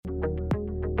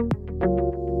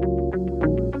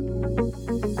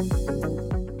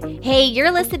Hey,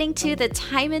 you're listening to the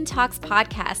Time and Talks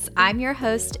podcast. I'm your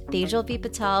host, Tejal V.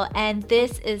 Patel, and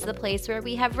this is the place where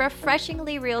we have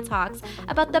refreshingly real talks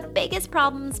about the biggest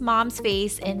problems moms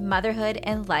face in motherhood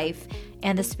and life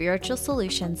and the spiritual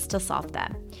solutions to solve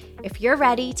them. If you're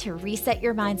ready to reset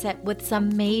your mindset with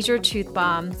some major truth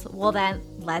bombs, well then,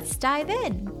 let's dive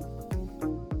in.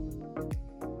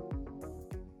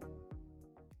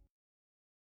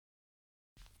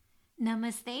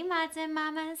 Namaste, Mads and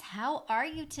Mamas. How are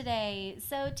you today?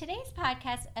 So today's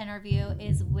podcast interview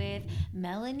is with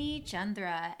Melanie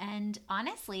Chandra. And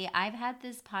honestly, I've had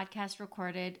this podcast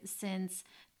recorded since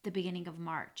the beginning of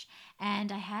March.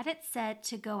 And I had it set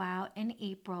to go out in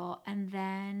April, and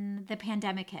then the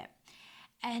pandemic hit.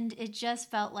 And it just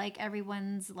felt like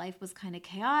everyone's life was kind of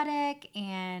chaotic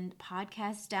and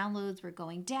podcast downloads were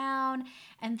going down.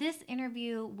 And this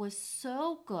interview was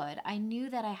so good. I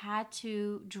knew that I had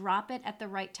to drop it at the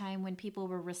right time when people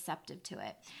were receptive to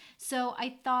it. So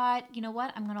I thought, you know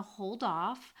what? I'm going to hold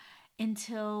off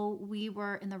until we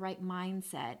were in the right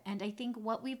mindset. And I think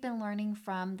what we've been learning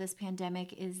from this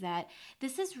pandemic is that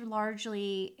this is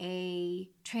largely a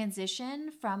transition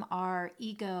from our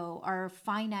ego, our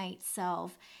finite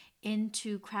self,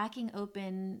 into cracking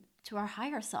open to our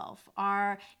higher self,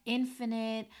 our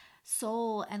infinite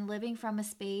soul, and living from a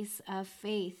space of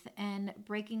faith and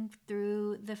breaking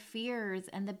through the fears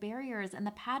and the barriers and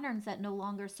the patterns that no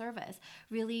longer serve us,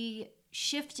 really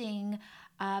shifting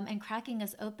and cracking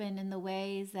us open in the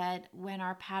ways that when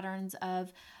our patterns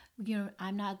of,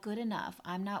 I'm not good enough,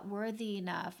 I'm not worthy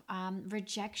enough,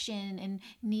 rejection and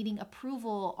needing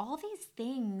approval, all these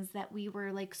things that we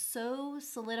were like so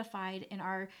solidified in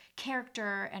our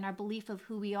character and our belief of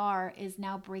who we are is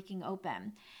now breaking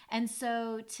open. And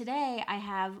so today I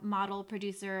have model,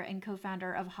 producer, and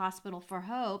co-founder of Hospital for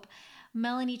Hope,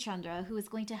 Melanie Chandra, who is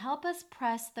going to help us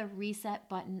press the reset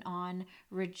button on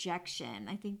rejection.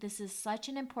 I think this is such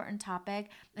an important topic.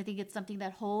 I think it's something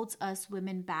that holds us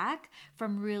women back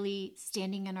from really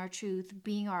standing in our truth,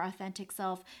 being our authentic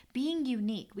self, being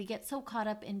unique. We get so caught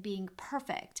up in being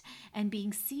perfect and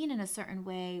being seen in a certain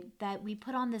way that we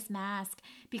put on this mask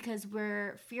because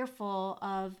we're fearful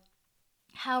of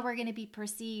how we're going to be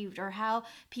perceived or how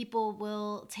people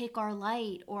will take our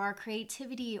light or our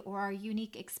creativity or our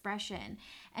unique expression.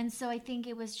 And so I think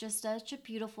it was just such a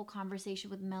beautiful conversation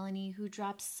with Melanie, who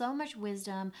dropped so much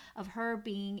wisdom of her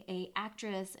being an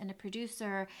actress and a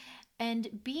producer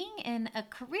and being in a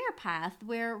career path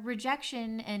where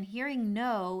rejection and hearing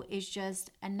no is just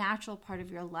a natural part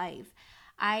of your life.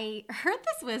 I heard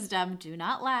this wisdom, do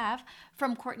not laugh,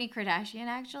 from Kourtney Kardashian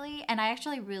actually, and I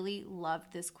actually really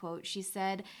loved this quote. She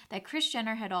said that Kris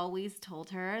Jenner had always told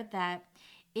her that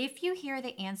if you hear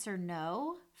the answer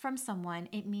no from someone,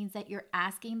 it means that you're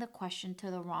asking the question to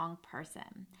the wrong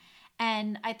person.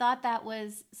 And I thought that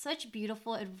was such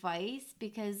beautiful advice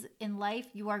because in life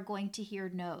you are going to hear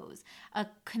no's, a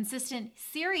consistent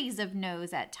series of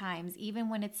no's at times, even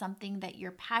when it's something that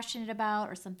you're passionate about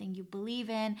or something you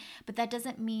believe in. But that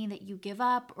doesn't mean that you give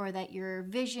up or that your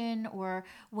vision or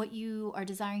what you are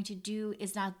desiring to do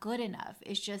is not good enough.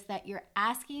 It's just that you're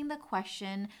asking the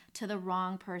question to the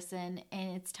wrong person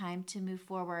and it's time to move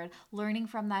forward, learning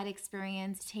from that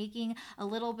experience, taking a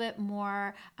little bit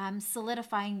more,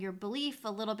 solidifying your belief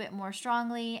a little bit more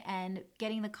strongly and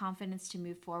getting the confidence to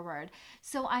move forward.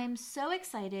 So I'm so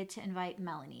excited to invite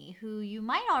Melanie, who you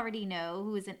might already know,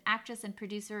 who is an actress and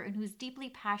producer and who's deeply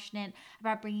passionate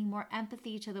about bringing more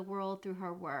empathy to the world through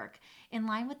her work. In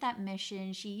line with that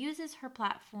mission, she uses her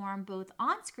platform both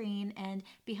on screen and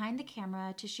behind the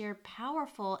camera to share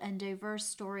powerful and diverse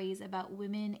stories about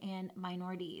women and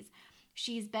minorities.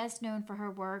 She's best known for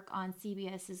her work on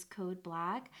CBS's Code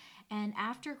Black, and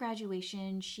after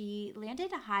graduation, she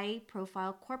landed a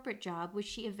high-profile corporate job, which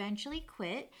she eventually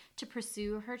quit to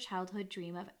pursue her childhood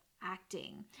dream of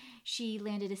acting. She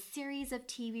landed a series of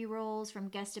TV roles, from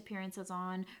guest appearances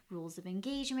on Rules of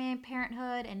Engagement,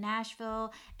 Parenthood, and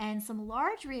Nashville, and some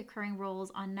large recurring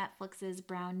roles on Netflix's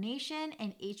Brown Nation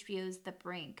and HBO's The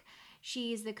Brink.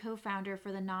 She is the co-founder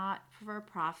for the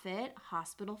not-for-profit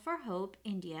Hospital for Hope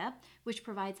India, which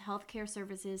provides healthcare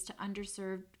services to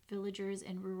underserved villagers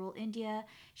in rural India.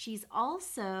 She's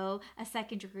also a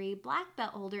second-degree black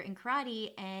belt holder in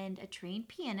karate and a trained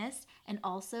pianist, and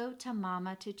also to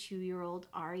mama to 2-year-old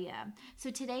Arya.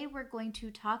 So today we're going to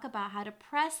talk about how to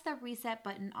press the reset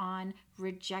button on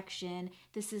rejection.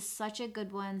 This is such a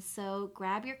good one, so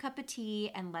grab your cup of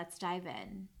tea and let's dive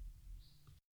in.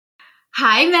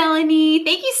 Hi, Melanie.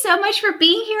 Thank you so much for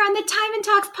being here on the Time and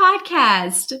Talks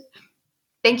podcast.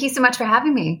 Thank you so much for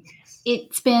having me.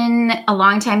 It's been a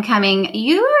long time coming.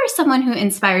 You are someone who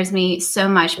inspires me so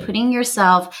much, putting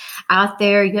yourself out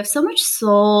there. You have so much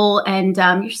soul and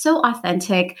you're so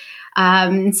authentic.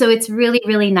 So it's really,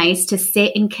 really nice to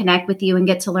sit and connect with you and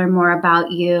get to learn more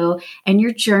about you and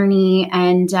your journey.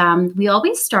 And we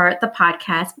always start the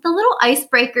podcast with a little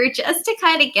icebreaker just to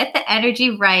kind of get the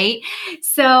energy right.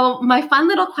 So my fun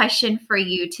little question for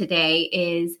you today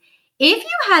is, if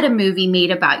you had a movie made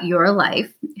about your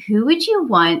life, who would you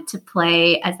want to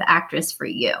play as the actress for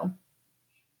you?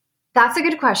 That's a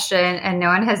good question, and no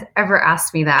one has ever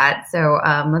asked me that. So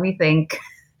let me think.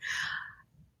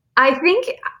 I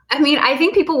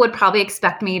think people would probably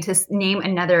expect me to name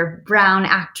another brown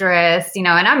actress, and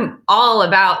I'm all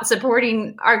about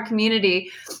supporting our community.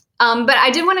 But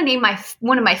I did want to name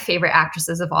one of my favorite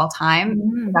actresses of all time.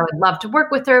 Mm. I would love to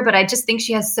work with her, but I just think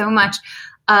she has so much.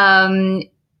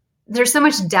 There's so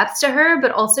much depth to her,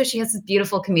 but also she has this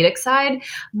beautiful comedic side.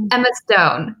 Emma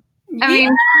Stone. I mean,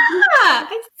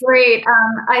 it's great.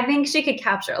 I think she could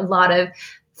capture a lot of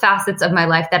facets of my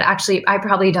life that actually I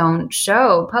probably don't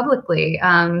show publicly.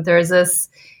 There's this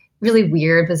really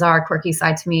weird, bizarre, quirky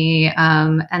side to me.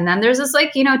 And then there's this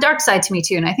dark side to me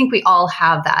too. And I think we all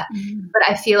have that. Mm. But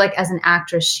I feel like as an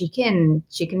actress, she can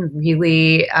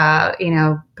really,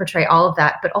 portray all of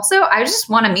that. But also I just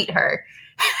want to meet her.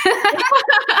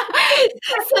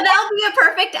 So that'll be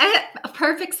a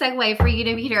perfect segue for you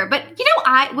to meet her. But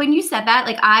when you said that,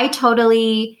 I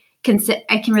totally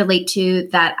I can relate to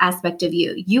that aspect of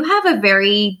you. You have a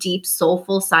very deep,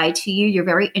 soulful side to you. You're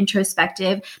very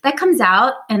introspective. That comes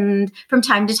out, and from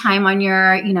time to time on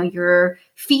your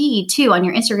feed too, on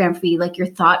your Instagram feed, your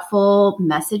thoughtful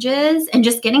messages and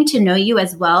just getting to know you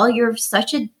as well. You're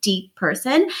such a deep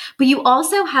person, but you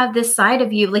also have this side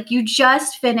of you. You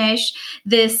just finished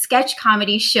this sketch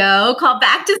comedy show called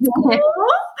Back to School.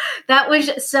 That was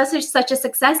such a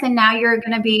success. And now you're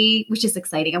going to be, which is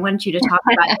exciting. I wanted you to talk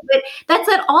about it, but that's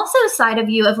that also side of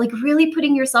you of really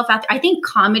putting yourself out there. I think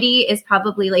comedy is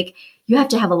probably you have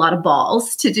to have a lot of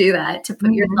balls to do that, to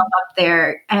put yourself up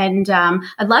there. And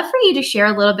I'd love for you to share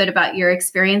a little bit about your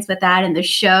experience with that and the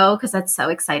show, because that's so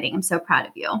exciting. I'm so proud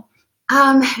of you.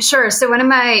 Sure. So one of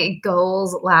my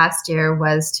goals last year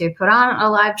was to put on a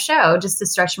live show just to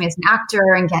stretch me as an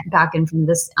actor and get back in from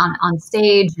this on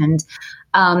stage. And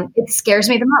it scares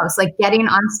me the most. Getting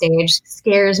on stage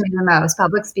scares me the most.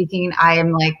 Public speaking, I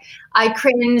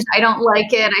cringe. I don't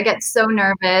like it. I get so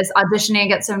nervous. Auditioning, I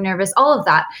get so nervous, all of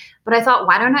that. But I thought,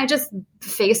 why don't I just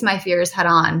face my fears head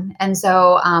on? And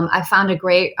so I found a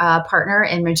great partner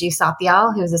in Rajiv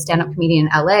Sathyal, who's a stand-up comedian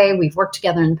in LA. We've worked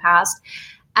together in the past.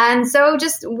 And so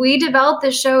we developed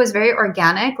this show as very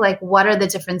organic. What are the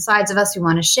different sides of us we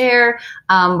want to share?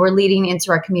 We're leading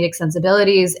into our comedic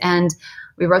sensibilities. And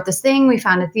we wrote this thing. We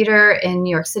found a theater in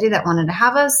New York City that wanted to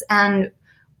have us. And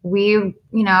we,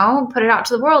 put it out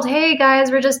to the world. Hey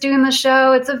guys, we're just doing the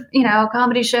show. It's a,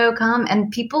 comedy show. Come.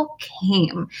 And people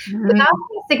came without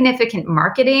significant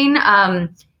marketing.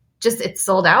 It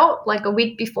sold out a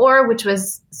week before, which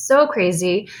was so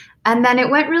crazy. And then it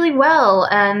went really well.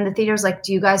 And the theater was like,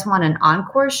 do you guys want an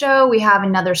encore show? We have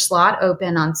another slot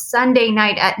open on Sunday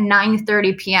night at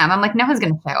 9:30 p.m. I'm like, no one's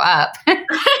going to show up.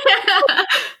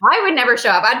 I would never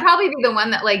show up. I'd probably be the one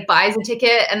that buys a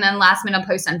ticket and then last minute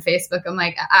post on Facebook. I'm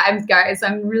like, I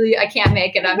can't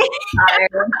make it. I'm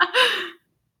tired.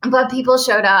 But people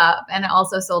showed up and it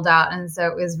also sold out. And so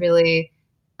it was really,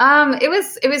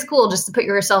 it was cool just to put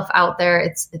yourself out there.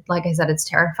 It's like I said, it's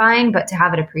terrifying, but to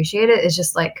have it appreciated is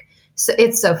just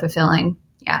it's so fulfilling.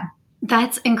 Yeah.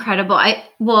 That's incredible. I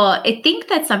think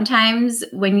that sometimes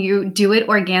when you do it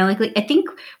organically, I think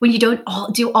when you don't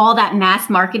do all that mass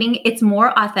marketing, it's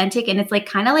more authentic and it's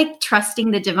kind of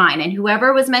trusting the divine, and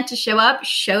whoever was meant to show up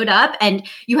showed up, and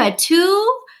you had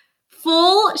two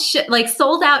full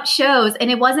sold out shows,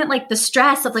 and it wasn't the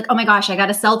stress of oh my gosh, I got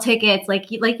to sell tickets.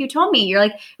 You told me,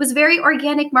 it was very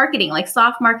organic marketing,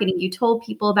 soft marketing. You told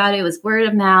people about it. It was word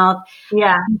of mouth.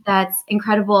 Yeah. That's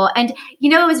incredible. And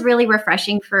it was really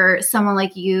refreshing for someone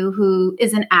like you who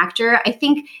is an actor. I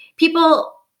think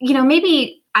people,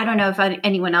 maybe, I don't know if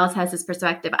anyone else has this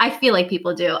perspective. I feel like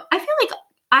people do. I feel like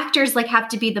actors have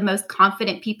to be the most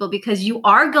confident people, because you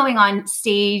are going on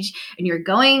stage and you're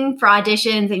going for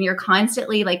auditions and you're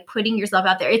constantly putting yourself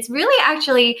out there. It's really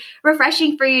actually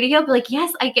refreshing for you to hear,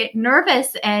 yes, I get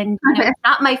nervous and it's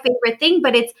not my favorite thing,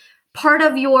 but it's part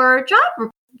of your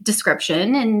job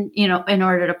description and, in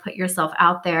order to put yourself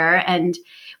out there, and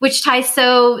which ties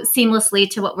so seamlessly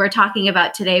to what we're talking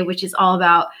about today, which is all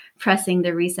about pressing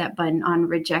the reset button on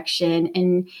rejection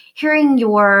and hearing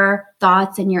your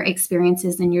thoughts and your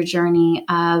experiences and your journey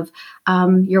of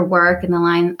your work and the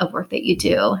line of work that you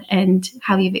do and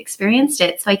how you've experienced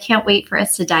it. So I can't wait for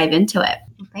us to dive into it.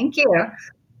 Thank you.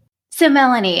 So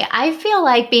Melanie, I feel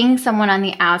like being someone on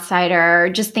the outsider,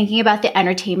 just thinking about the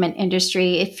entertainment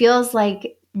industry, it feels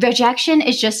like rejection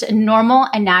is just a normal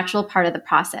and natural part of the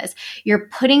process. You're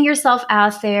putting yourself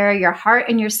out there, your heart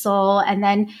and your soul, and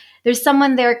then there's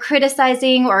someone there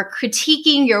criticizing or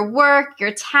critiquing your work,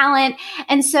 your talent.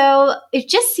 And so it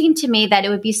just seemed to me that it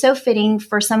would be so fitting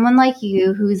for someone like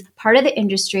you, who's part of the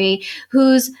industry,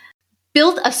 who's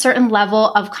built a certain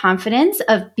level of confidence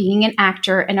of being an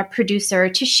actor and a producer,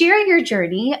 to share your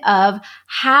journey of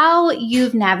how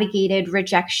you've navigated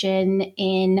rejection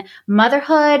in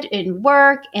motherhood, in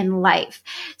work, in life.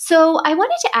 So I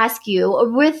wanted to ask you,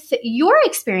 with your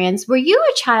experience, were you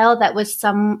a child that was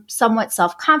somewhat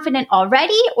self-confident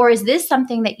already, or is this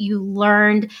something that you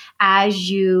learned as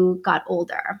you got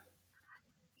older?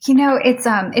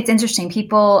 It's interesting.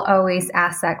 People always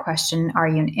ask that question: are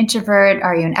you an introvert?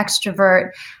 Are you an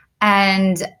extrovert?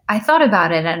 And I thought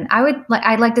about it, and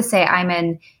I'd like to say I'm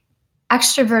an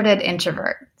extroverted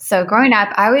introvert. So growing up,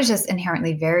 I was just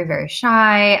inherently very, very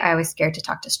shy. I was scared to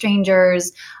talk to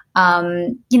strangers.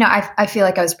 I feel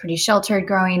like I was pretty sheltered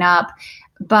growing up,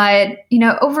 but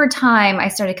over time, I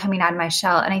started coming out of my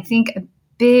shell, and I think a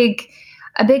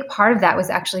big part of that was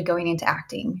actually going into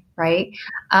acting, right?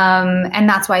 And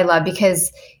that's why I love, because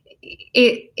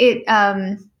it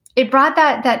brought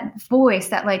that voice,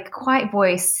 that like quiet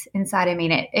voice inside of me.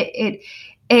 And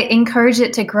it encouraged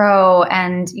it to grow,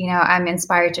 and I'm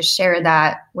inspired to share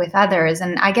that with others.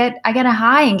 And I get a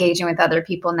high engaging with other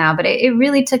people now, but it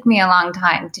really took me a long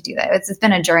time to do that. It's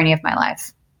been a journey of my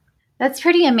life. That's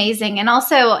pretty amazing. And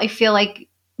also, I feel like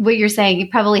what you're saying, you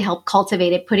probably help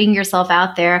cultivate it, putting yourself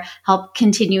out there, help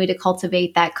continue to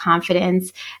cultivate that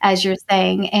confidence, as you're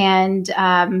saying. And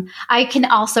I can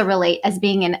also relate as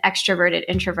being an extroverted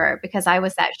introvert, because I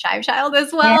was that shy child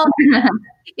as well.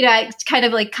 It's kind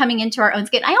of like coming into our own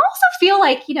skin. I also feel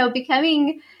like,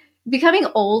 becoming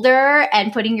older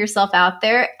and putting yourself out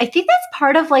there, I think that's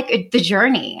part of like the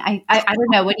journey. I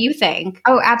don't know. What do you think?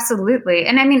 Oh, absolutely.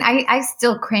 And I mean, I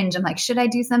still cringe. I'm like, should I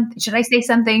do something? Should I say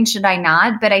something? Should I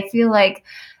not? But I feel like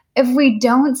if we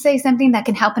don't say something that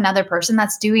can help another person,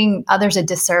 that's doing others a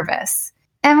disservice.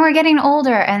 And we're getting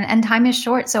older, and time is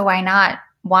short. So why not?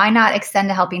 Why not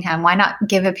extend a helping hand? Why not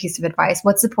give a piece of advice?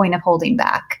 What's the point of holding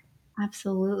back?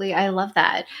 Absolutely. I love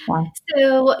that. Yeah.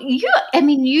 So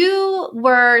you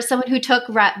were someone who took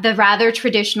the rather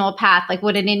traditional path, like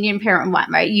what an Indian parent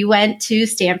went, right? You went to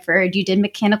Stanford, you did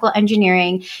mechanical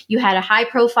engineering, you had a high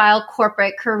profile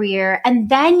corporate career, and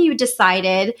then you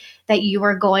decided that you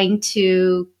were going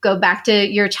to go back to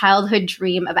your childhood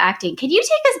dream of acting. Can you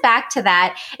take us back to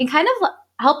that and kind of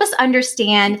help us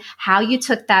understand how you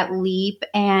took that leap,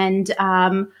 and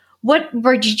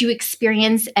did you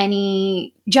experience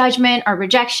any judgment or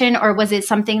rejection, or was it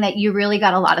something that you really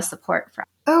got a lot of support from?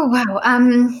 Oh, wow.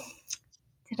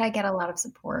 Did I get a lot of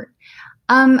support?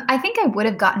 I think I would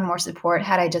have gotten more support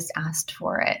had I just asked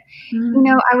for it.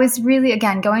 I was really,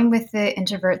 again, going with the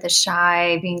introvert, the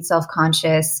shy, being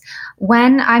self-conscious.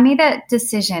 When I made that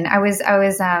decision,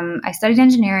 I studied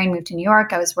engineering, moved to New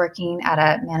York. I was working at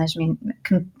a management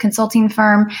consulting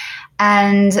firm.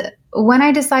 And when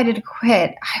I decided to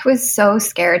quit, I was so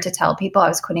scared to tell people I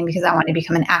was quitting because I wanted to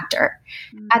become an actor.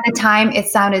 At the time, it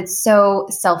sounded so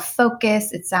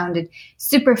self-focused. It sounded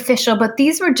superficial, but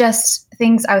these were just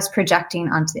things I was projecting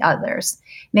onto the others.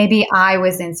 Maybe I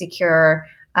was insecure.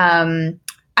 I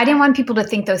didn't want people to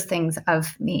think those things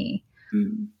of me.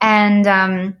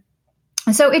 And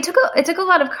so it took a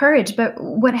lot of courage. But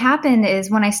what happened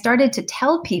is when I started to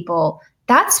tell people,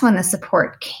 that's when the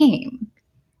support came.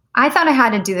 I thought I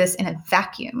had to do this in a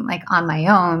vacuum, like on my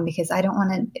own, because I don't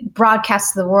want to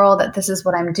broadcast to the world that this is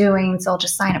what I'm doing. So I'll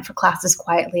just sign up for classes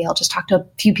quietly. I'll just talk to a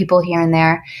few people here and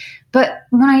there. But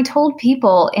when I told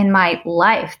people in my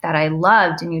life that I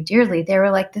loved and knew dearly, they were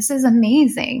like, this is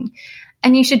amazing.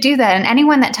 And you should do that. And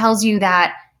anyone that tells you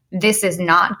that this is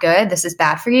not good, this is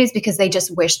bad for you, is because they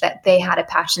just wish that they had a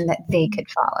passion that they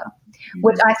could follow,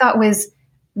 which I thought was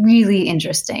really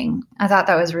interesting. But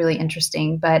I was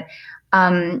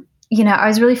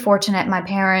really fortunate. My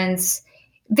parents,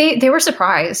 they were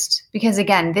surprised because,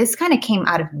 again, this kind of came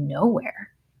out of nowhere.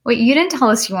 Wait, you didn't tell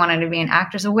us you wanted to be an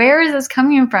actor. So where is this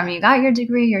coming from? You got your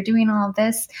degree, you're doing all of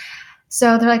this.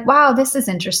 So they're like, wow, this is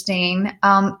interesting.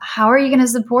 How are you going to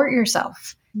support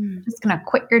yourself? Just going to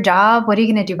quit your job? What are you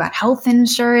going to do about health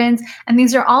insurance? And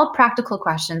these are all practical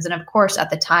questions. And of course, at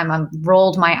the time, I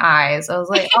rolled my eyes. I was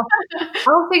like,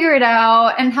 I'll figure it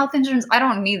out. And health insurance, I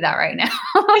don't need that right now.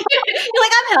 You're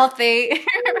like, I'm healthy.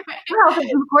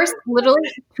 Of course, literally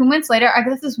 2 months later, I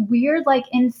got this weird like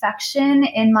infection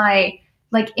in my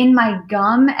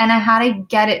gum, and I had to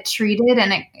get it treated,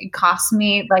 and it cost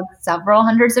me like several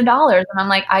hundreds of dollars. And I'm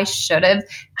like, I should have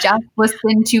just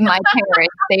listened to my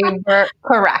parents. They were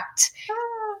correct.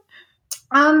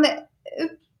 But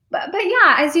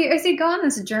yeah, as you go on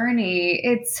this journey,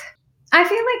 I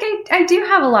feel like I do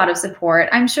have a lot of support.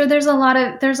 I'm sure there's a lot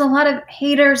of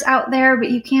haters out there,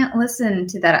 but you can't listen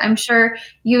to that. I'm sure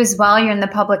you as well, you're in the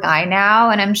public eye now,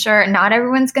 and I'm sure not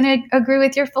everyone's going to agree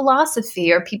with your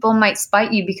philosophy, or people might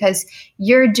spite you because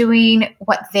you're doing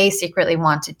what they secretly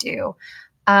want to do.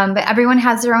 But everyone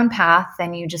has their own path,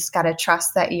 and you just got to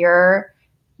trust that you're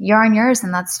on yours,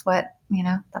 and that's what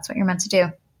you're meant to do.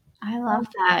 I love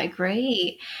that.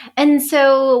 Great. And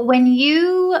so when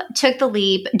you took the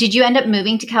leap, did you end up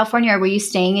moving to California, or were you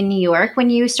staying in New York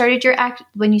when you started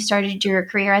your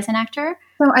career as an actor?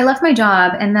 So I left my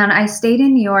job, and then I stayed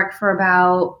in New York for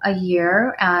about a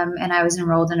year. And I was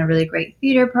enrolled in a really great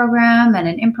theater program and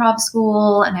an improv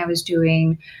school. And I was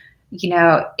doing,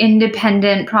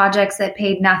 independent projects that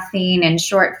paid nothing, and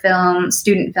short films,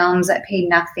 student films that paid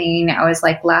nothing. I was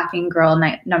like laughing girl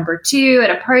number 2 at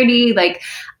a party. Like,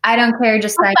 I don't care,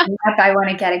 just sign me up. I want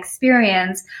to get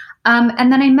experience.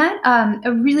 And then I met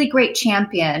a really great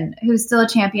champion who's still a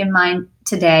champion of mine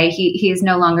today. He is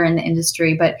no longer in the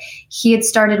industry, but he had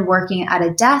started working at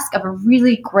a desk of a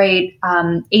really great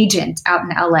agent out in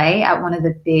LA at one of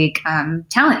the big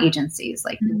talent agencies,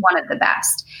 like one of the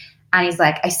best. And he's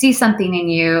like, I see something in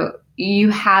you. You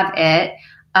have it.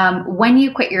 When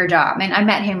you quit your job, and I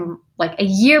met him like a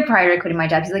year prior to quitting my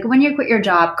job. He's like, when you quit your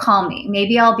job, call me.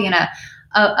 Maybe I'll be in a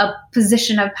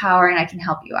position of power and I can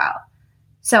help you out.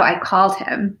 So I called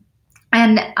him,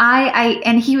 and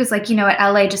and he was like,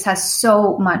 LA just has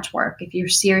so much work. If you're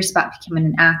serious about becoming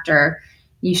an actor,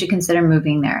 you should consider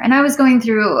moving there. And I was going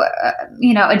through,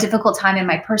 a difficult time in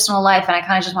my personal life, and I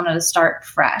kind of just wanted to start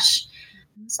fresh.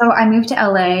 So I moved to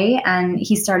LA, and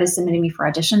he started submitting me for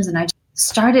auditions, and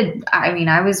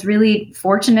I was really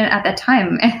fortunate at that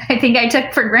time. I think I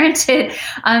took for granted.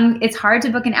 It's hard to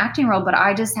book an acting role, but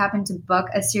I just happened to book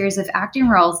a series of acting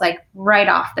roles like right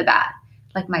off the bat.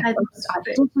 Like my first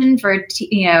audition for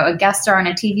a guest star on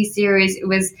a TV series. It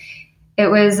was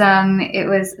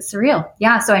surreal.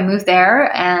 Yeah. So I moved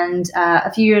there, and a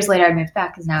few years later I moved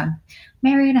back because now I'm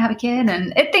married and have a kid,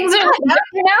 and things are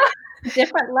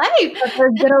different life. But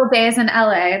those good old days in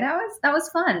LA, that was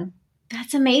fun.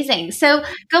 That's amazing. So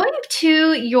going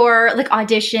to your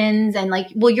auditions and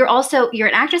you're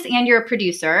an actress and you're a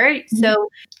producer. So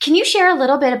can you share a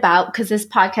little bit about, because this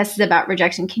podcast is about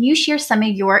rejection, can you share some of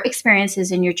your experiences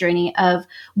in your journey of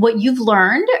what you've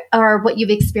learned or what you've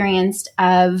experienced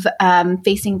of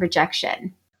facing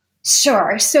rejection?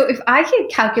 Sure. So if I could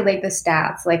calculate the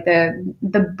stats, like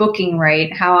the booking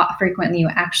rate, how frequently you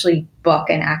actually book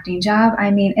an acting job,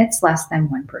 it's less than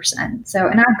 1%. So,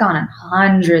 and I've gone on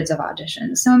hundreds of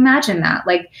auditions. So imagine that.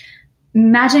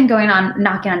 Imagine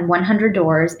knocking on 100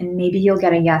 doors, and maybe you'll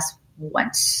get a yes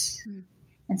once.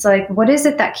 And so what is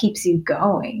it that keeps you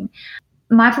going?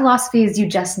 My philosophy is you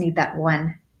just need that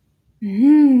one.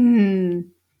 You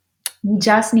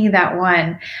just need that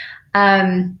one.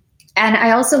 And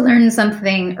I also learned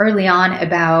something early on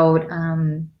about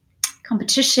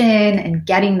competition and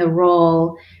getting the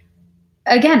role.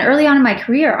 Again, early on in my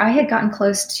career, I had gotten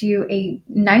close to a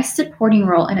nice supporting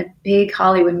role in a big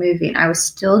Hollywood movie. And I was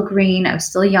still green. I was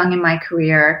still young in my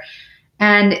career.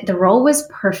 And the role was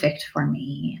perfect for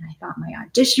me. And I thought my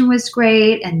audition was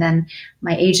great. And then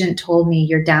my agent told me,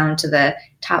 you're down to the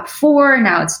top 4.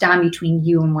 Now it's down between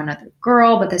you and one other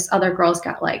girl. But this other girl's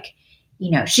got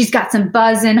she's got some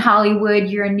buzz in Hollywood.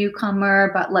 You're a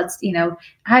newcomer, but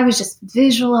I was just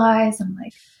visualized. I'm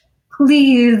like,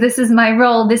 please, this is my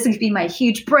role. This could be my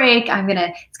huge break.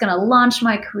 It's going to launch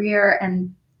my career.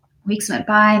 And weeks went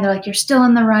by, and they're like, you're still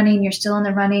in the running. You're still in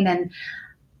the running. And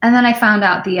then I found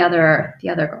out the other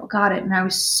girl got it. And I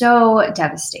was so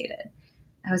devastated.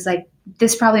 I was like,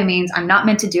 this probably means I'm not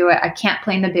meant to do it. I can't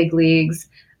play in the big leagues.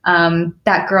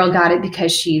 That girl got it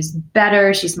because she's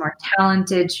better, she's more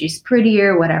talented, she's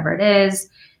prettier, whatever it is.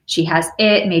 She has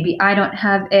it. Maybe I don't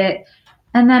have it.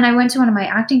 And then I went to one of my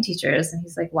acting teachers, and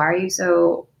he's like, why are you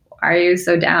so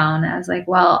down? And I was like,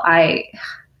 well, I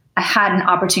had an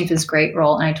opportunity for this great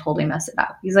role, and I totally messed it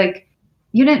up. He's like,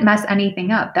 you didn't mess anything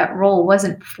up. That role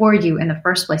wasn't for you in the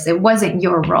first place. It wasn't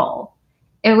your role.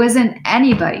 It wasn't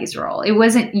anybody's role. It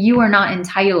wasn't, you are not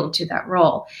entitled to that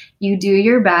role. You do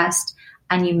your best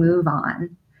and you move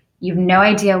on. You have no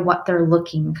idea what they're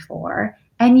looking for.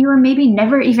 And you were maybe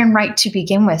never even right to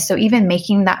begin with. So even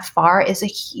making that far is a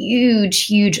huge,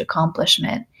 huge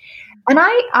accomplishment. And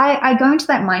I go into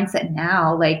that mindset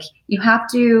now, like you have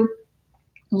to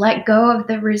let go of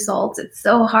the results. It's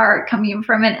so hard coming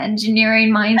from an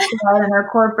engineering mindset and our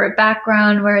corporate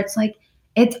background where it's like,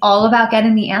 it's all about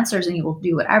getting the answers and you will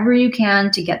do whatever you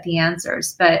can to get the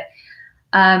answers. But,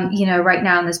 right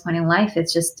now in this point in life,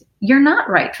 it's just, you're not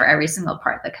right for every single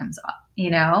part that comes up.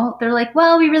 They're like,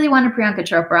 well, we really want a Priyanka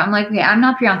Chopra. I'm like, okay, I'm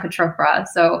not Priyanka Chopra.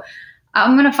 So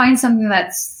I'm going to find something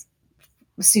that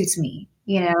suits me,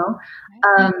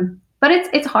 But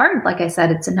it's hard. Like I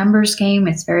said, it's a numbers game.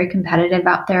 It's very competitive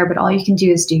out there, but all you can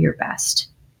do is do your best.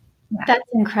 Yeah. That's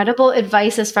incredible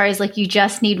advice as far as like, you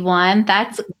just need one.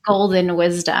 That's golden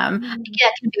wisdom. I think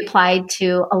that can be applied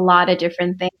to a lot of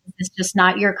different things. It's just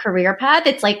not your career path.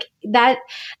 It's like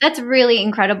that's really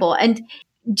incredible. And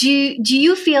do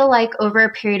you feel like over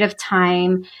a period of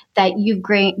time that you've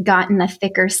gotten a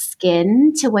thicker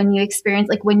skin to when you experience,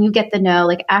 like when you get the no,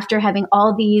 like after having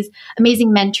all these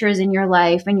amazing mentors in your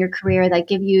life and your career that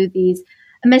give you this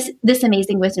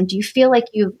amazing wisdom, do you feel like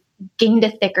you've gained a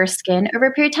thicker skin over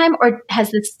a period of time, or has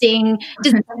the sting,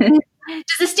 does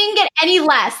the sting get any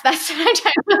less? That's what I'm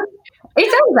trying to.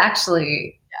 It does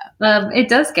actually. Yeah. It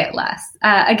does get less.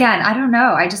 Again, I don't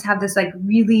know. I just have this like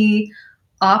really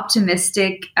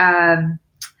optimistic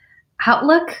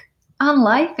outlook on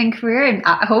life and career, and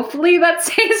hopefully that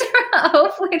stays around.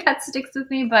 Hopefully that sticks with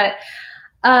me. But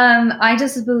I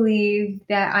just believe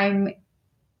that I'm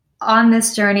on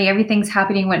this journey. Everything's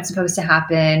happening when it's supposed to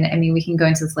happen. I mean, we can go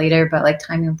into this later, but like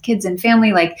time with kids and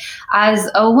family, like as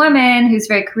a woman who's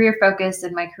very career focused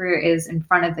and my career is in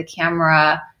front of the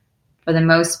camera for the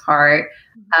most part,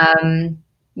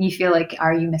 you feel like,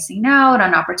 are you missing out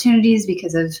on opportunities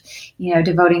because of,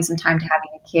 devoting some time to having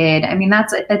a kid? I mean,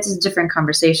 that's a different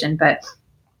conversation, but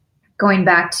going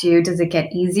back to, does it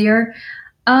get easier?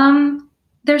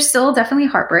 There's still definitely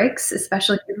heartbreaks,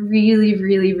 especially if you really,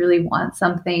 really, really want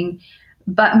something,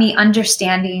 but me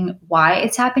understanding why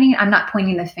it's happening, I'm not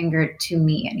pointing the finger to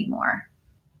me anymore.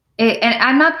 And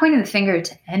I'm not pointing the finger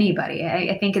to anybody.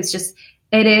 I think it's just,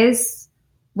 it is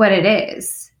what it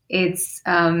is. It's,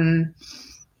 I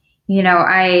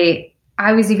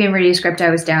was even reading a script. I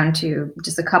was down to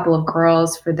just a couple of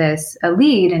girls for a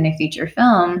lead in a feature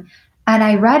film. And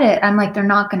I read it. I'm like, they're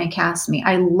not going to cast me.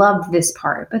 I love this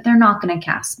part, but they're not going to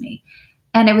cast me.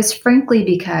 And it was frankly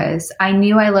because I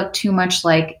knew I looked too much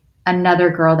like another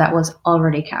girl that was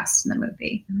already cast in the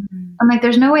movie. Mm-hmm. I'm like,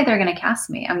 there's no way they're going to cast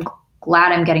me. I'm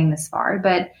glad I'm getting this far,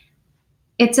 but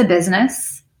it's a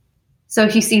business. So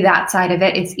if you see that side of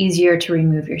it, it's easier to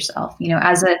remove yourself.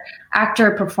 As an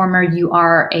actor, performer, you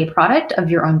are a product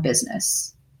of your own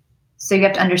business. So you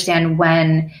have to understand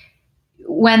when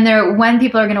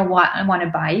people are going to want to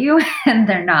buy you and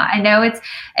they're not. I know it's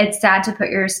sad to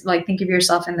think of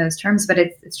yourself in those terms, but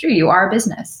it's true. You are a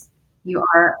business. You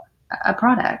are a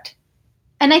product.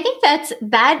 And I think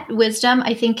that wisdom,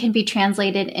 I think, can be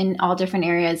translated in all different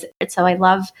areas. So I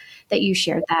love that you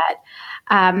shared that.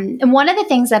 And one of the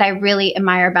things that I really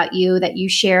admire about you that you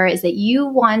share is that you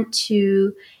want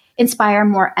to inspire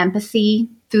more empathy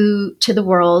to the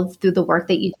world through the work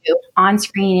that you do on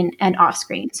screen and off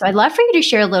screen. So I'd love for you to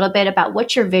share a little bit about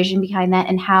what's your vision behind that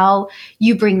and how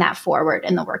you bring that forward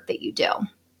in the work that you do.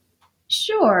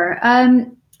 Sure.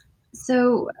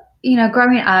 So,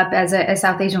 growing up as a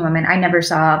South Asian woman, I never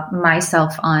saw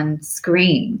myself on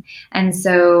screen. And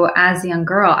so as a young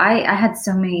girl, I had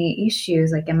so many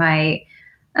issues. Like, I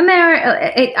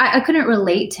couldn't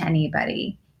relate to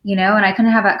anybody, and I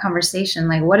couldn't have that conversation.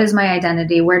 Like, what is my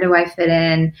identity? Where do I fit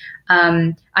in?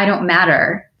 I don't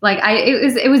matter. Like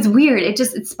it was weird. It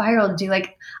spiraled to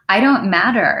like, I don't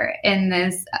matter in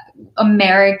this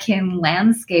American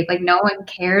landscape. Like no one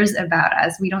cares about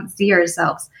us. We don't see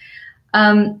ourselves.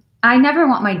 I never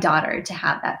want my daughter to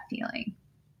have that feeling,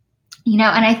 and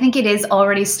I think it is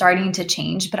already starting to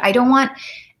change, but I don't want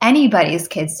anybody's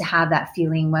kids to have that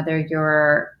feeling, whether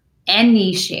you're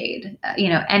any shade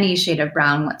of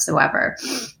brown whatsoever.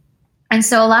 And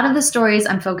so a lot of the stories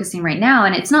I'm focusing right now,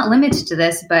 and it's not limited to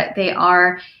this, but they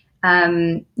are,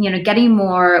 getting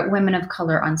more women of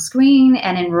color on screen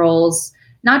and in roles,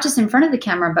 not just in front of the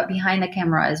camera, but behind the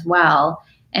camera as well.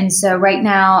 And so right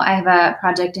now I have a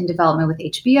project in development with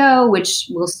HBO, which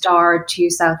will star 2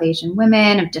 South Asian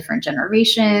women of different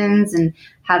generations and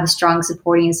have a strong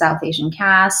supporting South Asian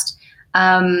cast.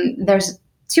 There's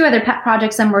two other pet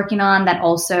projects I'm working on that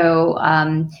also,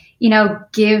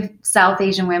 give South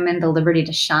Asian women the liberty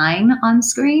to shine on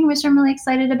screen, which I'm really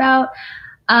excited about.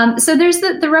 So there's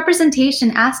the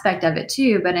representation aspect of it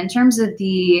too. But in terms of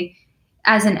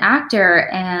as an actor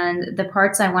and the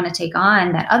parts I want to take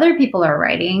on that other people are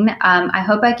writing, I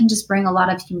hope I can just bring a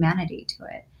lot of humanity to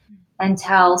it and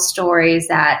tell stories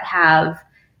that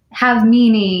have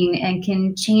meaning and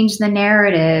can change the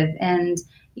narrative and,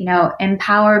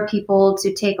 empower people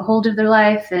to take a hold of their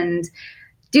life and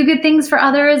do good things for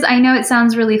others. I know it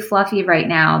sounds really fluffy right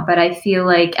now, but I feel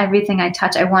like everything I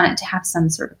touch, I want it to have some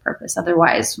sort of purpose.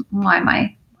 Otherwise, why am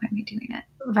I doing it?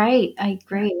 Right. I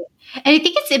agree. And I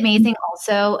think it's amazing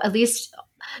also, at least,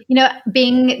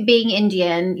 being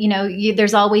Indian,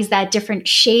 there's always that different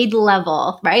shade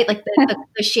level, right? Like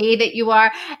the shade that you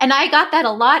are. And I got that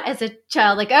a lot as a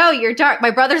child, like, oh, you're dark.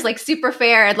 My brother's like super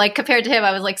fair. And like compared to him,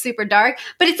 I was like super dark.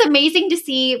 But it's amazing to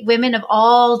see women of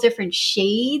all different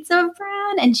shades of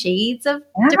brown and shades of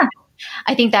different.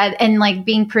 I think that, and like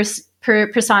being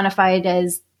personified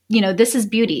as, this is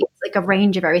beauty. It's like a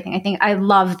range of everything. I think I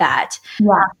love that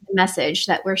message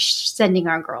that we're sending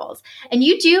our girls. And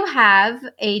you do have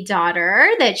a daughter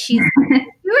that she's 2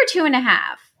 or 2.5.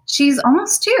 She's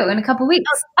almost 2 in a couple weeks.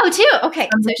 Oh, 2. Okay.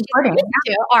 So she's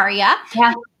 2, Aria.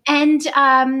 Yeah. And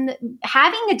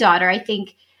having a daughter, I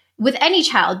think, with any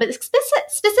child, but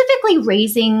specifically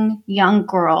raising young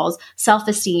girls,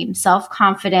 self-esteem,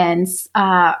 self-confidence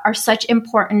are such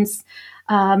important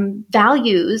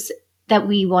values that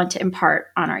we want to impart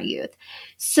on our youth.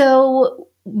 So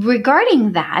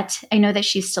regarding that, I know that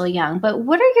she's still young, but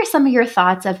what are some of your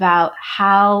thoughts about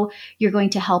how you're going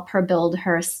to help her build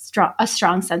a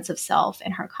strong sense of self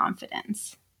and her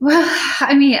confidence? Well,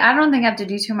 I mean, I don't think I have to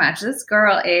do too much. This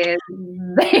girl is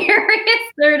very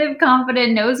assertive,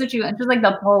 confident, knows what you want. She's like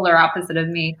the polar opposite of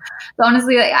me. So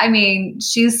honestly,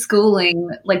 she's schooling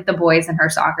like the boys in her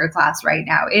soccer class right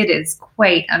now. It is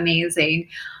quite amazing.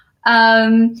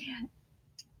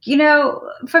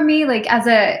 For me, like as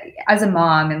a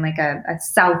mom and like a of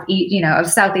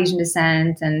South Asian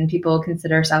descent, and people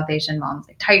consider South Asian moms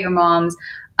like tiger moms.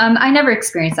 I never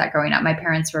experienced that growing up. My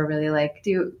parents were really like,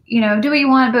 do what you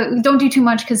want, but don't do too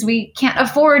much because we can't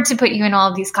afford to put you in all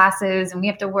of these classes and we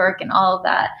have to work and all of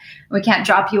that. We can't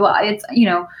drop you off. It's,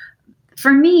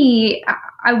 for me,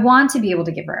 I want to be able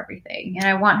to give her everything, and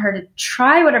I want her to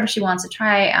try whatever she wants to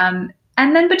try.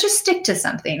 But just stick to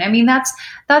something. I mean, that's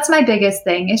my biggest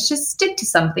thing, is just stick to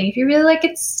something. If you really like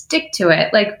it, stick to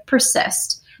it, like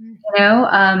persist,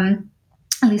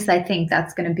 at least I think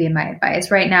that's going to be my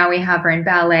advice. Right now we have her in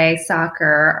ballet,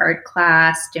 soccer, art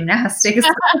class, gymnastics.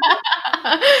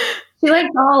 She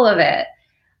likes all of it.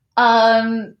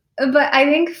 But I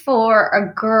think for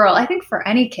a girl, I think for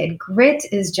any kid, grit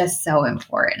is just so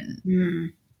important.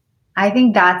 I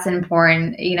think that's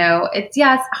important.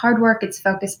 It's hard work, it's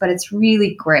focus, but it's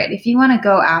really grit. If you want to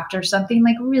go after something,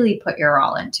 like really put your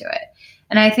all into it.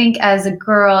 And I think as a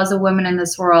girl, as a woman in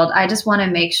this world, I just want to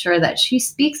make sure that she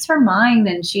speaks her mind,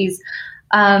 and she's,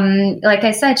 like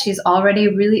I said, she's already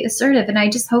really assertive, and I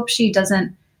just hope she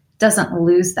doesn't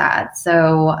lose that.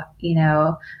 So,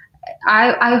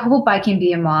 I hope I can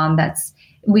be a mom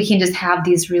we can just have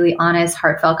these really honest,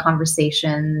 heartfelt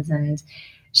conversations, and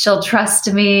she'll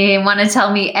trust me and want to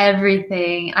tell me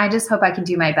everything. I just hope I can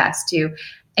do my best to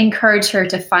encourage her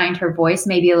to find her voice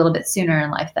maybe a little bit sooner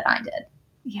in life than I did.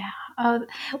 Yeah. Well,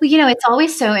 it's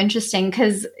always so interesting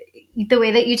because the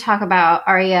way that you talk about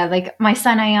Aria, like my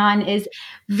son Ayan is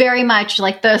very much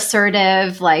like the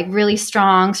assertive, like really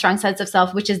strong sense of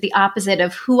self, which is the opposite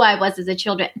of who I was as a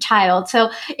child. So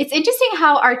it's interesting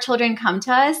how our children come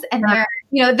to us, and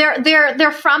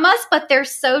they're from us, but they're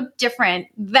so different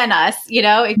than us.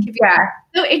 It can be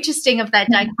so interesting of that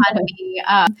dichotomy.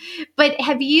 But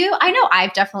I know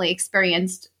I've definitely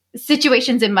experienced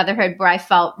situations in motherhood where I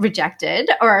felt rejected,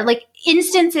 or like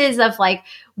instances of like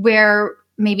where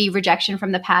maybe rejection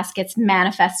from the past gets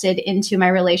manifested into my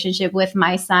relationship with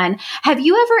my son. Have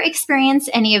you ever experienced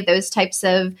any of those types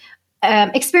of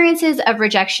experiences of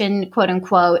rejection, quote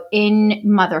unquote, in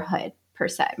motherhood per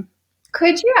se?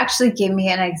 Could you actually give me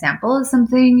an example of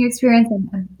something you experienced?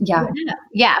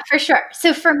 Yeah, for sure.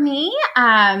 So for me,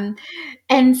 and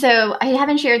so I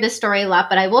haven't shared this story a lot,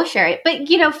 but I will share it. But,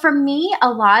 for me,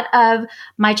 a lot of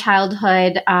my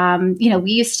childhood,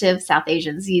 South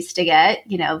Asians used to get,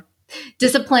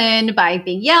 disciplined by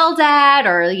being yelled at,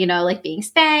 or, like being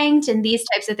spanked and these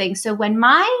types of things. So when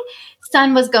my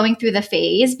son was going through the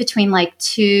phase between like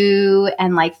 2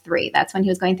 and like 3, that's when he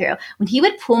was going through, when he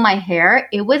would pull my hair,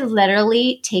 it would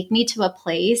literally take me to a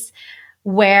place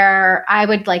where I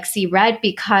would like see red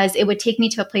because it would take me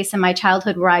to a place in my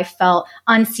childhood where I felt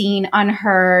unseen,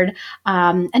 unheard,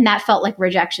 and that felt like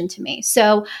rejection to me.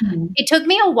 So it took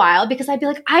me a while because I'd be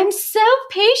like, I'm so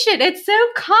patient. It's so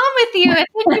calm with you. And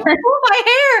then you pull my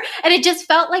hair. And it just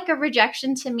felt like a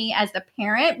rejection to me as a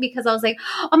parent because I was like,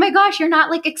 oh my gosh, you're not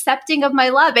like accepting of my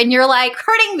love and you're like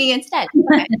hurting me instead.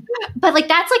 But like,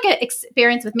 that's like an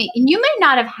experience with me. And you may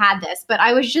not have had this, but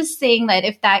I was just saying that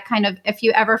if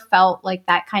you ever felt like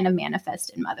that kind of manifest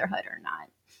in motherhood or not.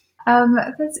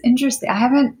 That's interesting. I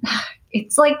haven't,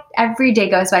 it's like every day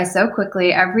goes by so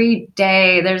quickly. Every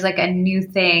day there's like a new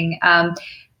thing. Does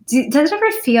it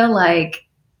ever feel like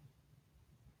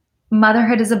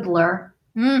motherhood is a blur?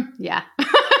 Yeah.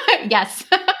 Yes.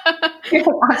 You're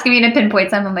asking me to pinpoint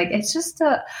something. I'm like, it's just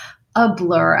a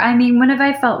blur. I mean, when have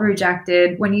I felt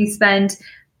rejected? When you spend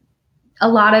a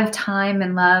lot of time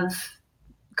and love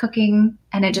cooking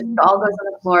and it just all goes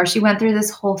on the floor. She went through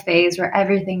this whole phase where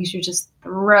everything she would just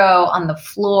throw on the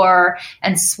floor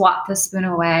and swat the spoon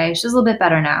away. She's a little bit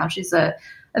better now. She's a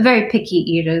very picky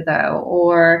eater though.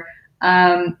 Or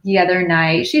the other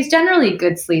night, she's generally a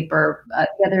good sleeper.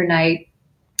 The other night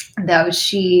though,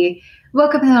 she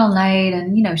woke up in the middle of the night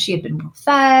and, you know, she had been well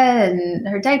fed and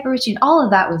her diaper routine, all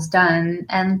of that was done.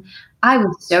 And I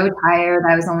was so tired.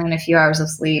 I was only in a few hours of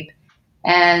sleep.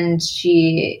 And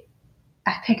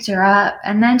I picked her up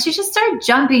and then she just started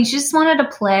jumping. She just wanted to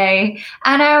play.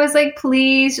 And I was like,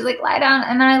 please, she's like, lie down.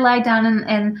 And then I lied down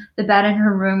in the bed in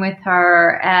her room with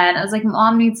her. And I was like,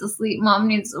 Mom needs to sleep. Mom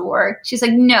needs to work. She's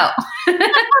like, no,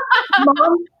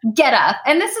 Mom, get up.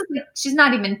 And this is like, she's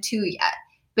not even 2 yet,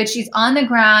 but she's on the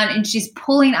ground and she's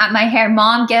pulling at my hair.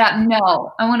 Mom, get up.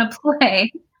 No, I want to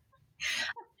play.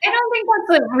 I don't think that's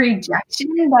like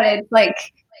rejection, but it's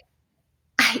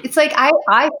like I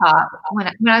thought when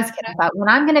I was a kid, I thought when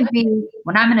I'm an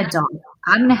adult,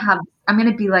 I'm going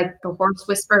to be like the horse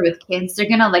whisperer with kids. They're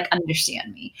going to like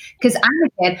understand me because I'm a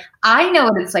kid. I know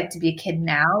what it's like to be a kid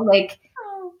now. Like,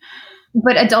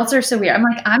 but adults are so weird. I'm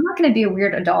like, I'm not going to be a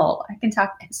weird adult. I can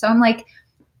talk. So I'm like,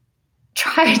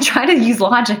 try to use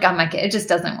logic on my kid. It just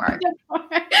doesn't work.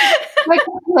 Like,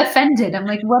 I'm offended. I'm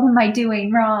like, what am I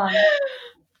doing wrong?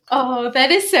 Oh,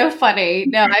 that is so funny.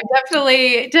 No, I've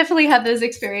definitely had those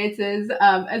experiences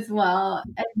as well.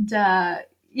 And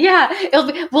yeah,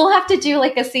 we'll have to do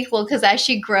like a sequel because as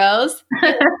she grows,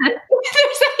 if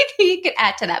there's anything you could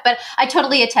add to that. But I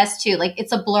totally attest to like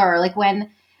it's a blur. Like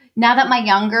now that my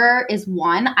younger is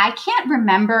 1, I can't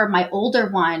remember my older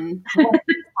one.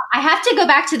 I have to go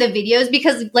back to the videos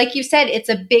because like you said, it's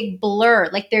a big blur.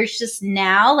 Like there's just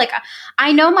now, like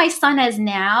I know my son as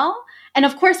now. And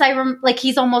of course like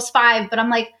he's almost 5, but I'm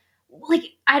like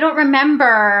I don't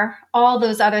remember all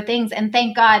those other things. And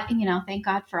thank God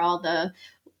for all the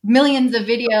millions of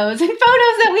videos and photos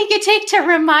that we could take to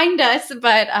remind us.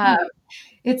 But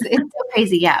it's so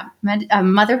crazy. Yeah.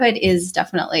 Motherhood is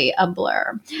definitely a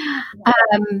blur.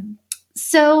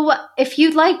 So if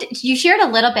you'd like to, you shared a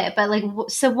little bit, but like,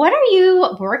 so what are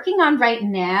you working on right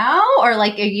now? Or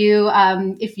like, are you, I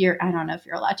don't know if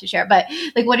you're allowed to share, but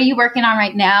like, what are you working on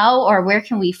right now? Or where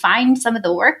can we find some of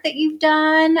the work that you've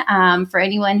done for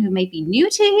anyone who might be new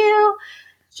to you?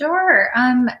 Sure.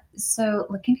 So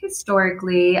looking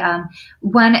historically,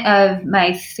 one of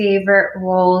my favorite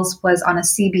roles was on a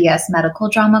CBS medical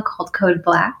drama called Code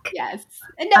Black. Yes,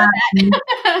 I know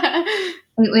that.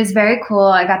 It was very cool.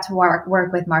 I got to work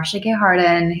with Marcia Gay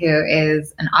Harden, who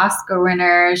is an Oscar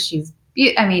winner. She's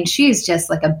just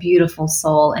like a beautiful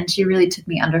soul, and she really took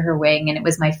me under her wing. And it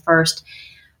was my first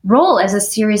role as a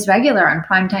series regular on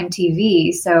primetime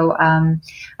TV. So I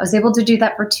was able to do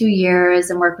that for 2 years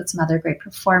and work with some other great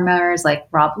performers like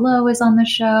Rob Lowe is on the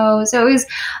show. So it was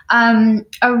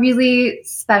a really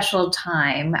special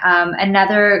time.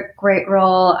 Another great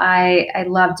role I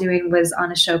loved doing was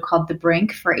on a show called The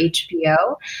Brink for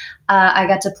HBO. I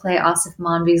got to play Asif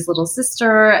Manvi's little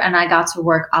sister, and I got to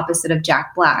work opposite of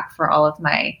Jack Black for all of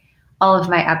my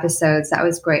episodes. That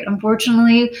was great.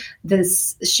 Unfortunately,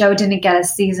 this show didn't get a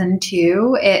season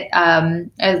 2.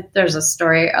 There's a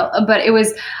story, but it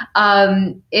was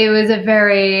a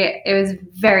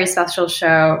very special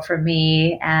show for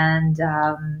me. And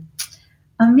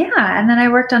and then I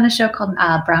worked on a show called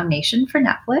Brown Nation for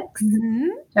Netflix,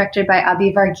 directed by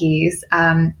Abi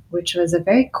Varghese, which was a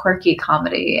very quirky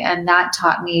comedy, and that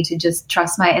taught me to just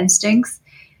trust my instincts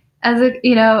as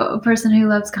a person who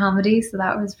loves comedy. So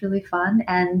that was really fun.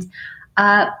 And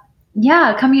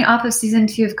coming off of season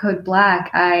 2 of Code Black,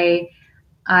 I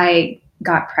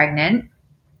got pregnant.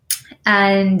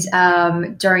 And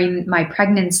during my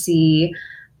pregnancy,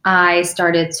 I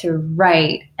started to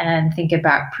write and think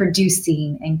about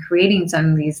producing and creating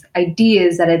some of these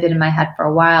ideas that had been in my head for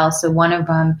a while. So one of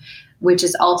them, which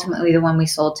is ultimately the one we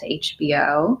sold to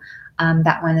HBO,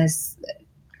 that one is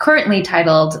currently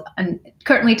titled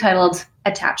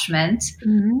Attachment.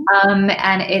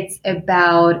 And it's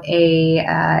about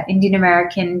a Indian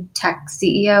American tech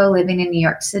CEO living in New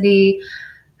York City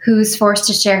who's forced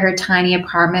to share her tiny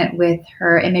apartment with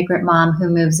her immigrant mom, who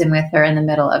moves in with her in the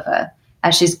middle of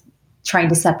as she's trying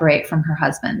to separate from her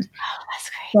husband. Oh,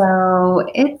 that's So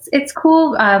great. it's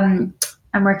cool. I'm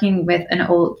working with an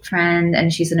old friend,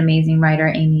 and she's an amazing writer,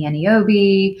 Amy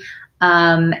Aniobi.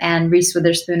 And Reese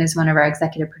Witherspoon is one of our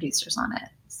executive producers on it.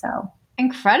 So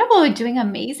incredible, doing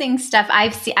amazing stuff.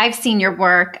 I've seen your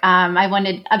work. I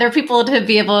wanted other people to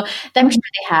be able. I'm sure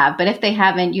they have, but if they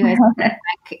haven't, you guys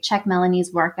check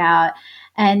Melanie's work out.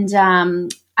 And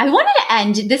I wanted to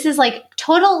end. This is like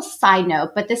total side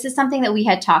note, but this is something that we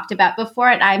had talked about before,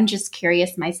 and I'm just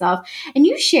curious myself. And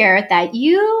you shared that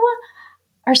you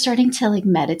are starting to like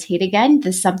meditate again.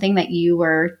 This is something that you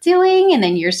were doing, and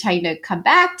then you're trying to come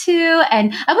back to.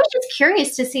 And I was just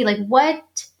curious to see, like,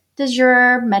 what does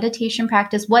your meditation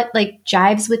practice, what like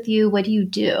jives with you? What do you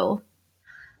do?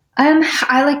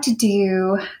 I like to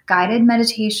do guided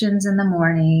meditations in the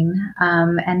morning.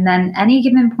 And then any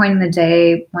given point in the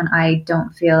day when I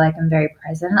don't feel like I'm very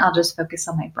present, I'll just focus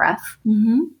on my breath.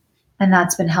 Mm-hmm. And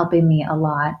that's been helping me a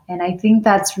lot. And I think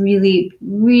that's really,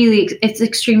 really, it's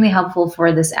extremely helpful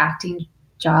for this acting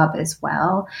job as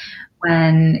well.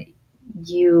 When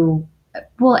you,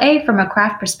 from a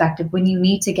craft perspective, when you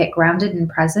need to get grounded and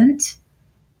present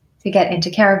to get into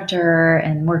character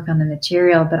and work on the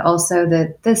material, but also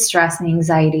the stress and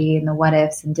anxiety and the what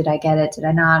ifs and did I get it, did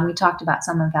I not? And we talked about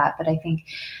some of that, but I think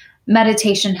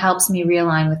meditation helps me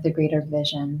realign with the greater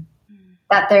vision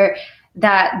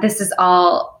that this is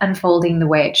all unfolding the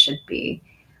way it should be.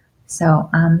 So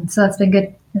it's been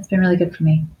good. It's been really good for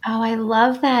me. Oh, I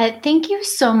love that. Thank you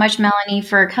so much, Melanie,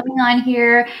 for coming on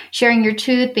here, sharing your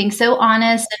truth, being so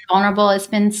honest and vulnerable. It's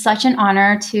been such an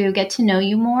honor to get to know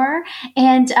you more.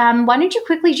 And why don't you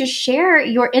quickly just share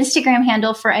your Instagram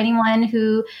handle for anyone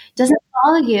who doesn't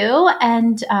follow you,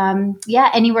 and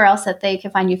anywhere else that they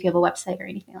can find you if you have a website or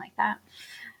anything like that.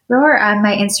 Sure.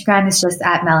 My Instagram is just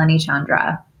at Melanie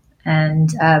Chandra.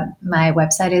 And my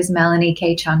website is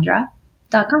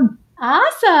melaniekchandra.com.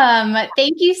 Awesome.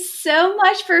 Thank you so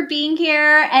much for being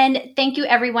here. And thank you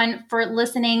everyone for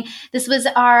listening. This was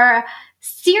our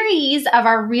series of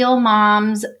our Real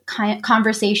Moms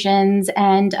conversations.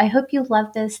 And I hope you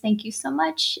love this. Thank you so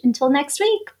much. Until next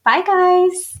week. Bye,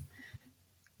 guys.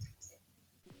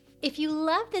 If you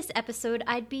love this episode,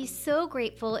 I'd be so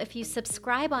grateful if you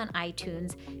subscribe on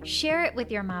iTunes, share it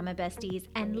with your mama besties,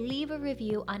 and leave a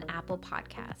review on Apple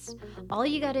Podcasts. All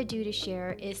you got to do to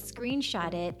share is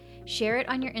screenshot it, share it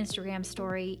on your Instagram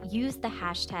story, use the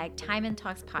hashtag Time and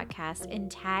Talks Podcast, and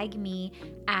tag me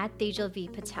at Tejal V.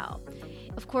 Patel.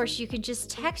 Of course, you can just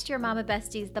text your mama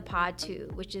besties the pod too,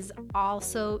 which is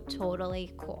also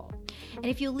totally cool. And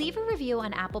if you leave a review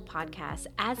on Apple Podcasts,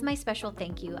 as my special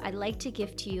thank you, I'd like to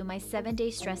gift to you my 7-day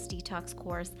stress detox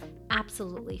course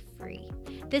absolutely free.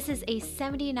 This is a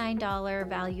 $79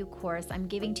 value course I'm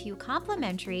giving to you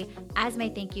complimentary as my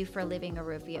thank you for leaving a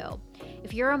review.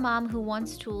 If you're a mom who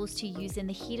wants tools to use in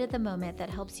the heat of the moment that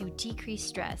helps you decrease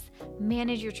stress,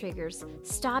 manage your triggers,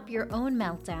 stop your own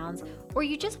meltdowns, or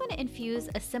you just want to infuse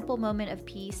a simple moment of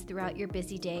peace throughout your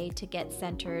busy day to get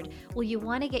centered, well, you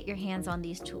want to get your hands on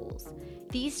these tools.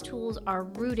 These tools are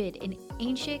rooted in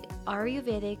ancient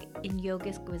Ayurvedic and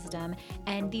yogic wisdom,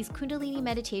 and these Kundalini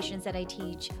meditations that I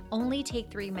teach only take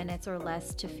 3 minutes or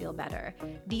less to feel better.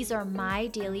 These are my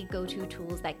daily go-to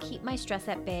tools that keep my stress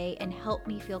at bay and help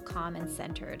me feel calm and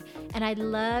centered, and I'd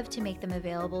love to make them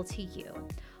available to you.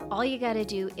 All you gotta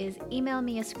do is email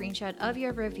me a screenshot of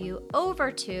your review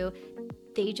over to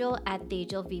Tejal at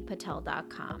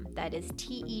tejalvpatel.com. That is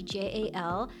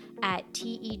TEJAL at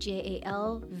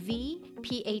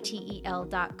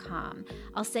TEJALVPATEL.com.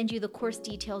 I'll send you the course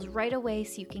details right away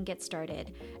so you can get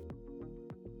started.